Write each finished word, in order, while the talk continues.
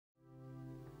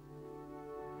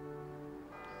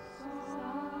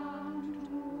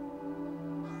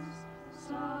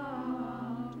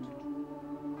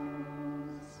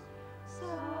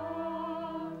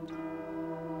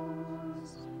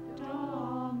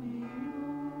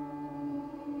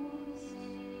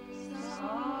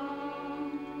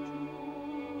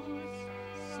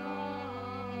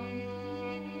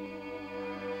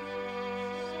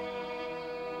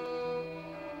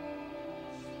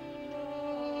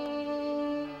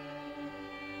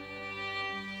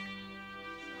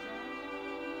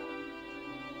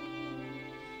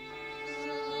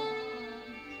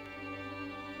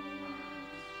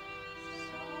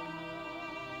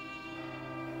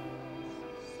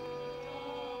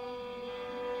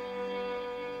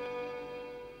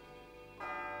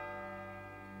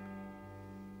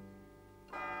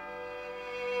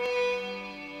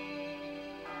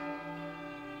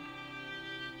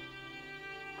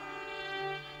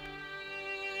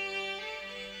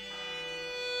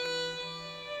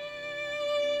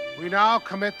We now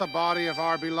commit the body of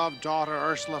our beloved daughter,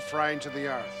 Ursula Frayne, to the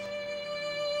earth.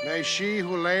 May she,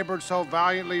 who labored so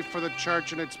valiantly for the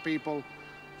church and its people,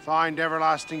 find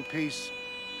everlasting peace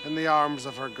in the arms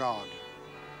of her God.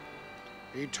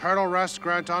 Eternal rest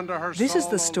grant unto her soul. This is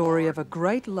the story of a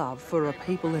great love for a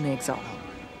people in exile,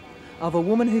 of a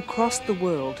woman who crossed the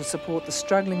world to support the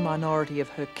struggling minority of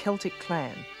her Celtic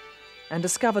clan and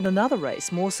discovered another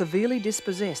race more severely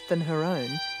dispossessed than her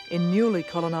own in newly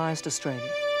colonised Australia.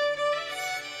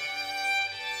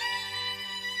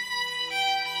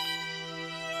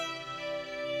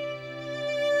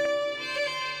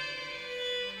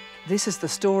 This is the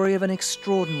story of an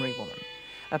extraordinary woman,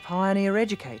 a pioneer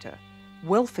educator,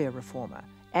 welfare reformer,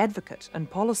 advocate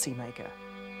and policymaker.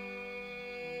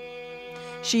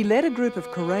 She led a group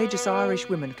of courageous Irish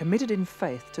women committed in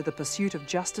faith to the pursuit of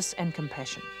justice and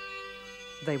compassion.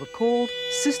 They were called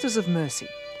Sisters of Mercy,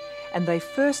 and they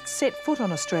first set foot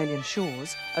on Australian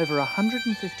shores over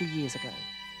 150 years ago.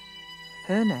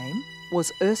 Her name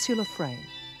was Ursula Frayne.